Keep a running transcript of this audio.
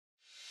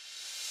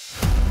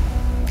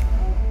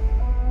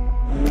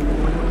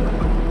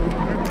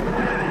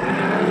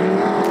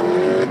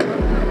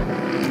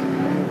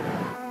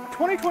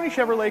2020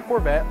 Chevrolet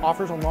Corvette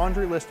offers a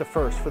laundry list of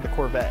firsts for the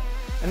Corvette,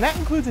 and that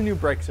includes a new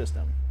brake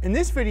system. In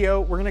this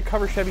video, we're going to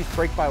cover Chevy's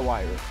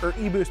brake-by-wire, or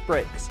eBoost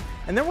brakes,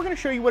 and then we're going to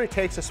show you what it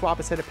takes to swap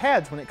a set of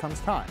pads when it comes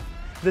time.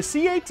 The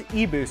C8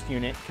 eBoost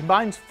unit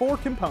combines 4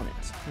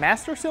 components: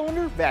 master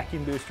cylinder,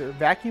 vacuum booster,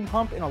 vacuum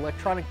pump, and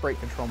electronic brake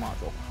control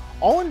module,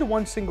 all into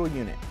one single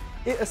unit.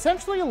 It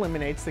essentially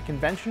eliminates the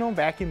conventional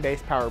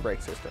vacuum-based power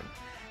brake system.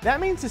 That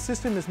means the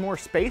system is more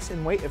space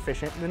and weight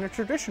efficient than a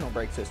traditional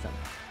brake system.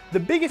 The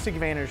biggest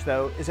advantage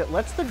though is it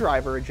lets the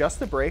driver adjust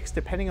the brakes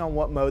depending on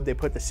what mode they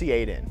put the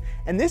C8 in.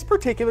 And this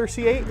particular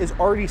C8 has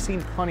already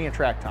seen plenty of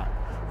track time.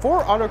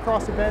 4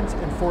 autocross events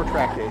and 4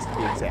 track days to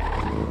be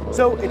exact.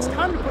 So it's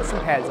time to put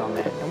some pads on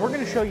that, and we're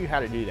going to show you how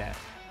to do that.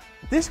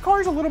 This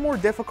car is a little more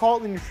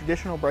difficult than your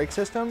traditional brake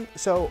system,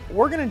 so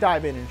we're going to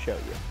dive in and show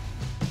you.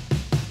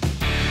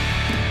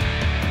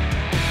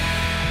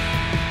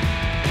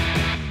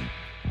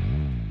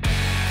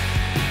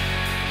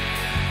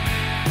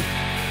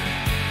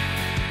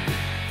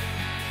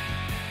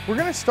 We're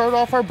going to start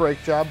off our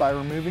brake job by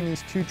removing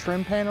these 2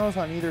 trim panels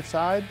on either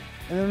side,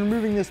 and then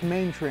removing this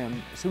main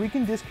trim so we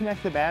can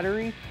disconnect the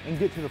battery and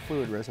get to the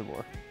fluid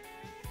reservoir.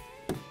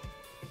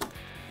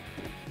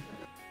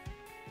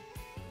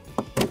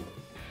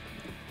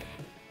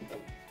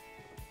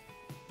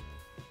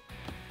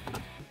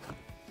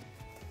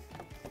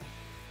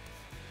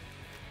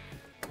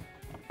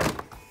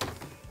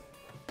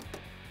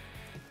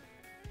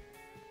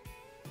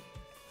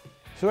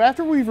 So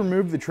after we've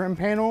removed the trim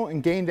panel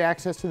and gained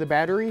access to the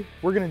battery,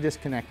 we're going to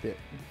disconnect it.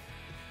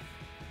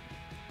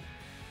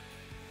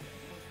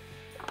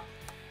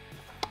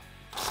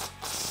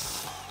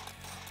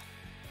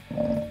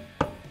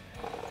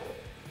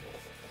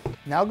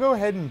 Now go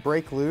ahead and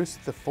break loose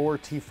the 4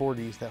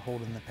 T40s that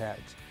hold in the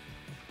pads.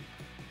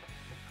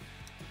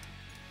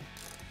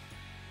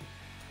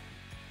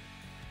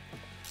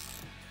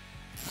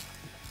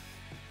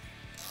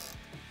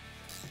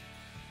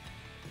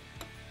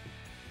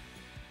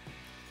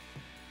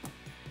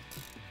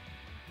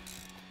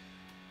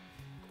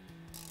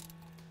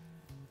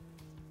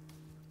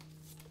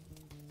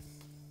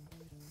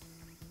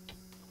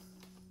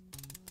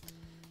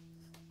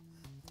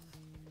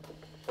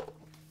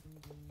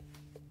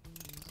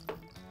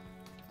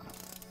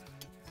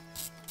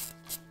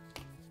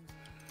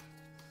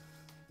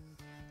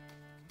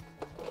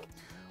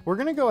 We're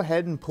going to go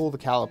ahead and pull the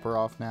caliper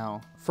off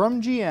now.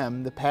 From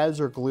GM, the pads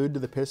are glued to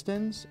the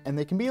pistons, and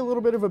they can be a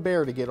little bit of a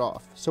bear to get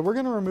off. So we're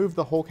going to remove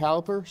the whole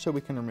caliper so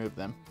we can remove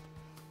them.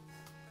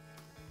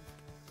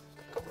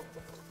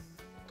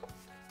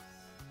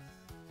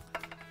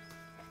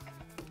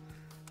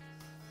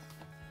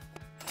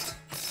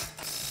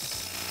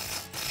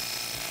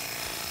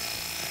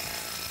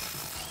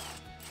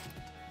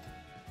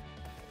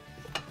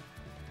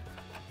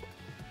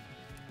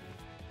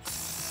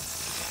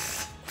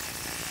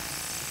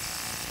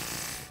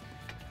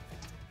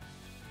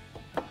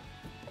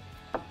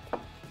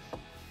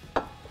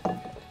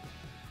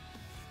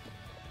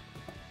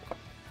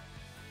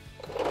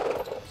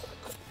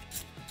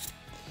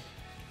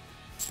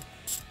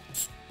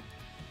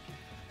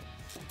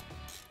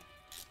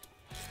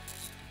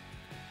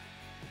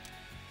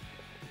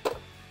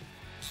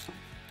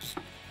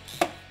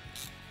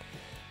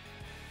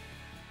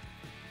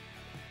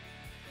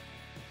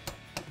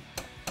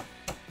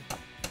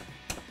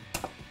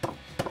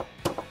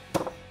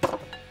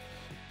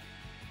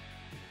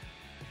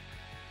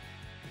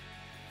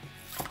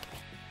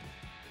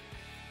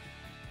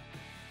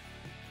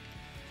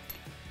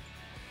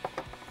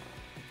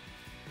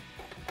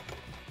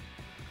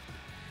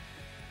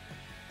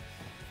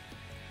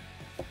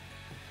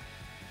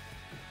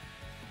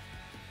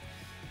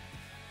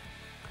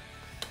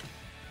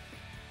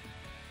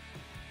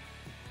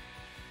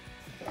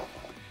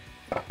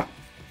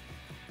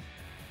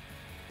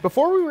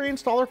 Before we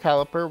reinstall our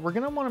caliper, we're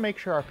going to want to make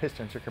sure our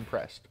pistons are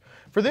compressed.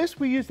 For this,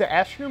 we use the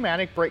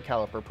Astro-Pneumatic brake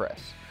caliper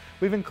press.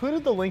 We've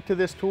included the link to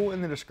this tool in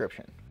the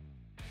description.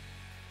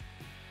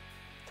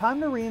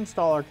 Time to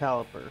reinstall our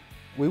caliper.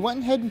 We went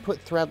ahead and put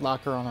thread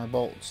locker on our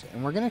bolts,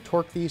 and we're going to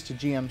torque these to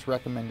GM's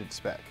recommended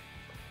spec.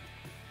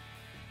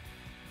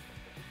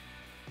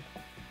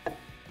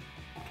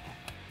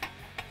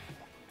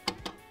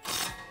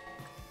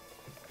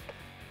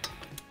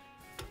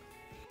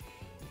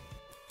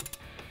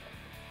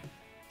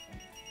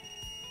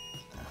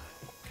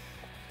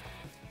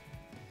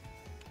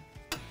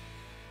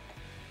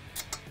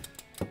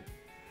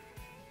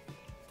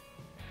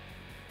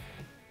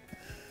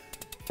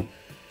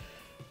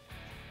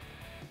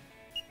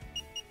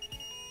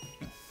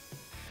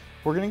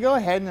 We're going to go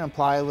ahead and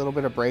apply a little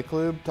bit of brake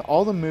lube to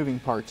all the moving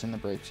parts in the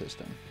brake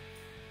system.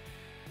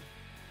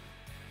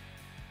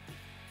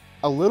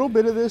 A little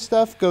bit of this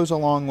stuff goes a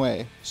long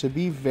way, so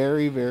be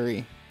very,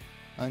 very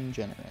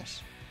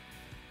ungenerous.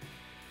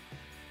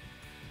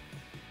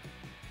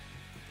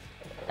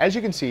 As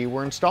you can see,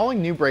 we're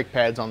installing new brake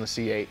pads on the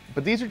C8,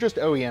 but these are just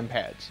OEM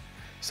pads.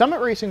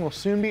 Summit Racing will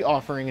soon be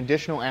offering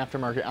additional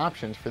aftermarket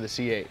options for the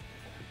C8.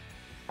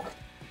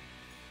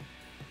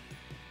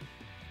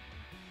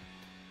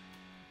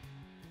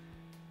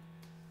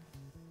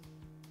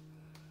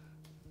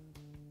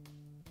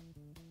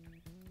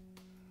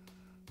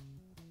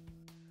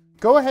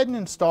 Go ahead and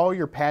install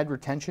your pad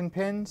retention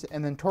pins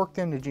and then torque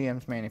them to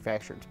GM's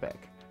manufactured spec.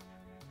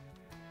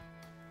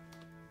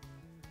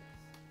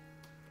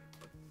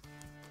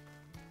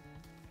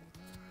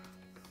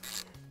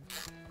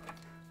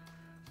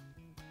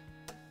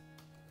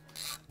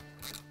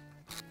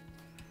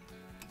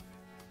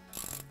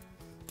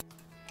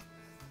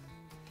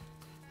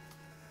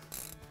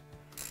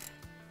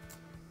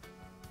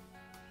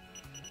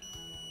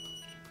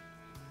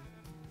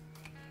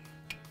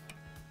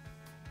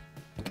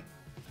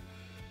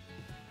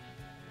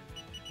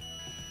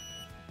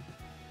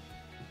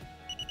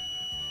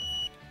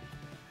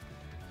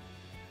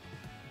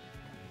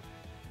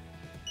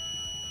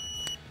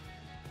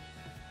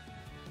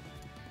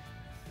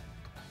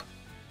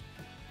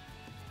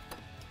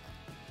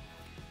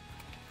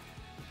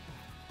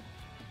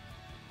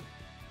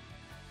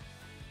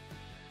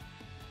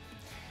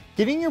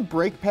 Getting your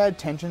brake pad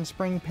tension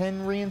spring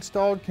pin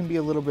reinstalled can be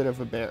a little bit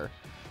of a bear.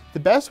 The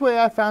best way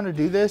I found to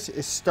do this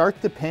is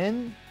start the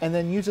pin and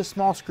then use a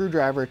small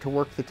screwdriver to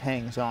work the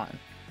tangs on.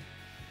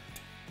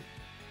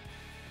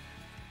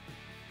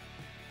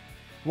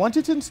 Once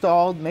it's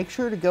installed, make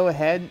sure to go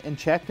ahead and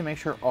check to make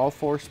sure all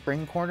 4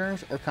 spring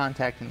corners are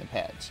contacting the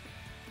pads.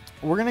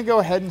 We're going to go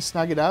ahead and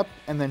snug it up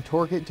and then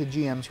torque it to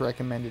GM's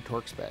recommended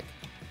torque spec.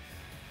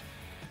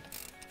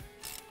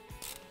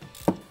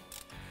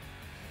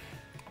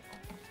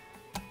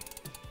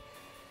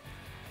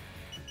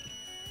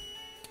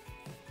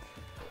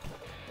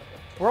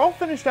 We're all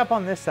finished up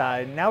on this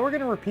side. Now we're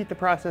going to repeat the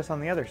process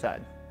on the other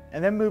side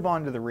and then move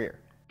on to the rear.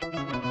 So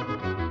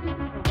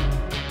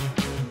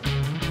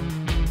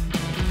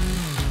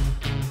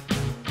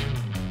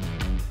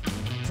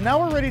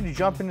now we're ready to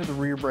jump into the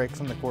rear brakes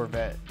on the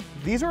Corvette.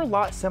 These are a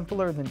lot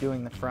simpler than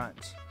doing the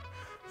fronts.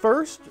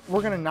 First,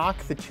 we're going to knock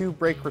the 2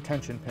 brake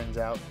retention pins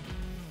out.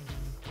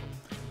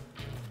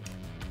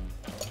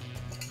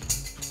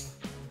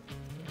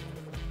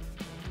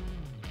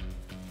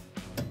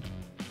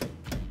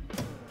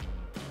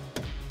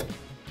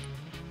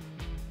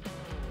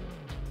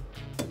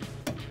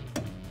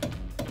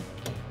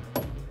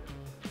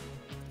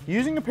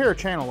 Using a pair of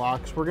channel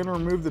locks, we're going to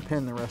remove the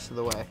pin the rest of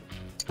the way.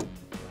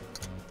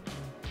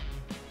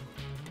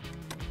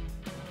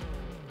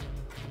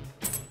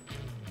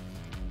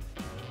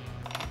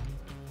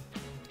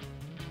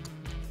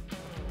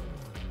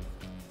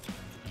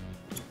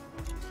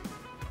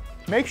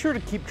 Make sure to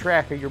keep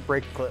track of your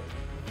brake clip.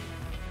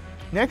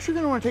 Next, you're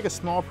going to want to take a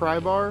small pry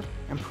bar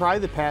and pry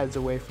the pads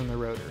away from the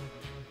rotor.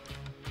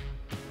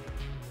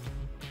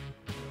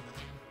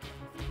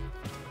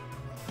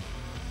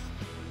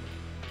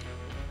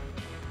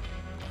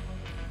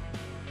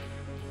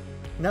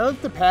 Now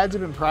that the pads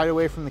have been pried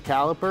away from the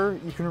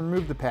caliper, you can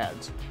remove the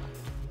pads.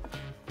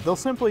 They'll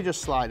simply just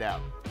slide out.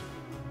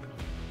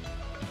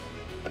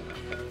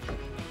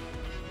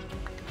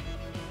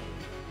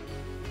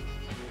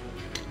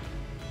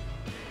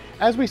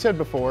 As we said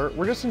before,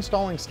 we're just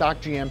installing stock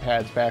GM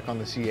pads back on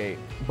the C8,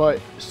 but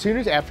as soon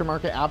as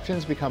aftermarket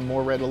options become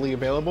more readily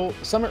available,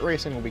 Summit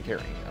Racing will be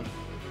carrying them.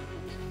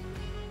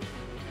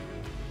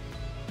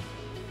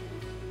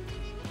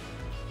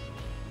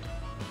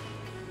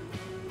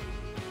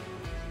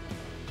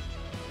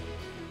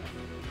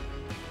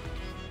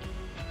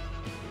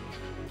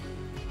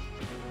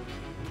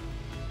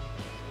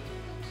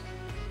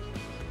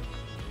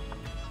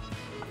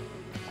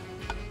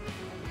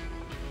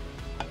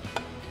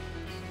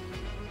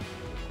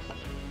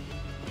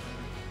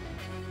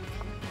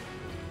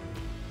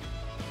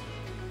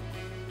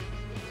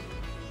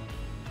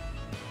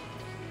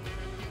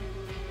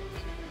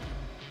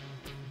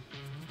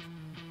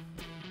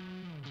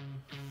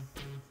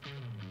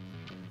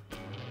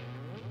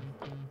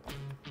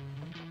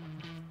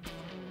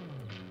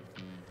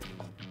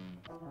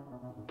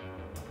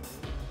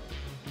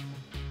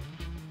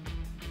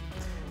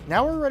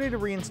 Now we're ready to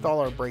reinstall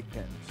our brake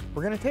pins.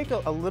 We're going to take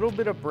a little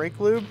bit of brake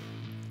lube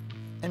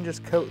and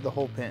just coat the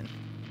whole pin.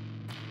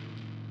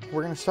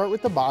 We're going to start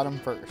with the bottom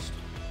first,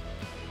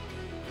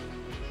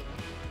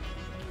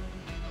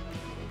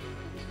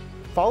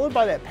 followed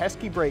by that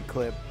pesky brake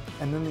clip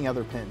and then the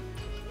other pin.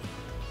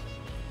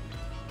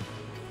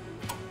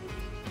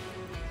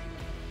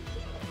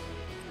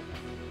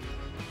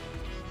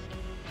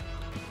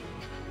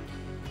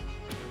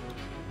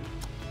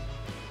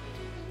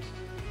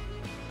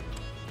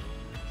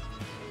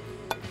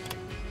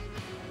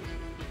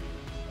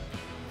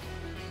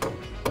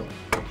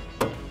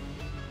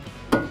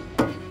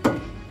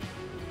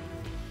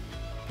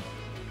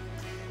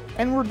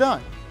 And we're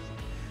done.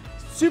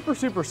 Super,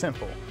 super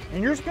simple.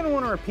 And you're just going to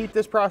want to repeat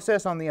this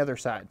process on the other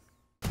side.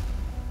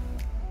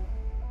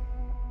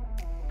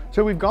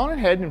 So we've gone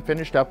ahead and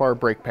finished up our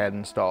brake pad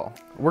install.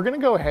 We're going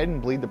to go ahead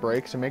and bleed the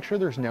brakes and make sure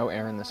there's no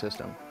air in the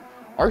system.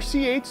 Our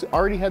C8's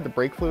already had the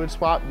brake fluid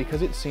swap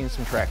because it's seen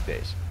some track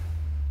days.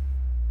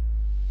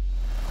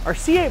 Our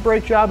C8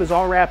 brake job is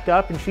all wrapped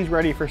up and she's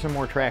ready for some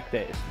more track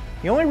days.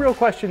 The only real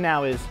question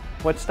now is,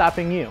 what's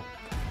stopping you?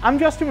 I'm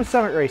Justin with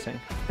Summit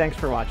Racing. Thanks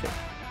for watching.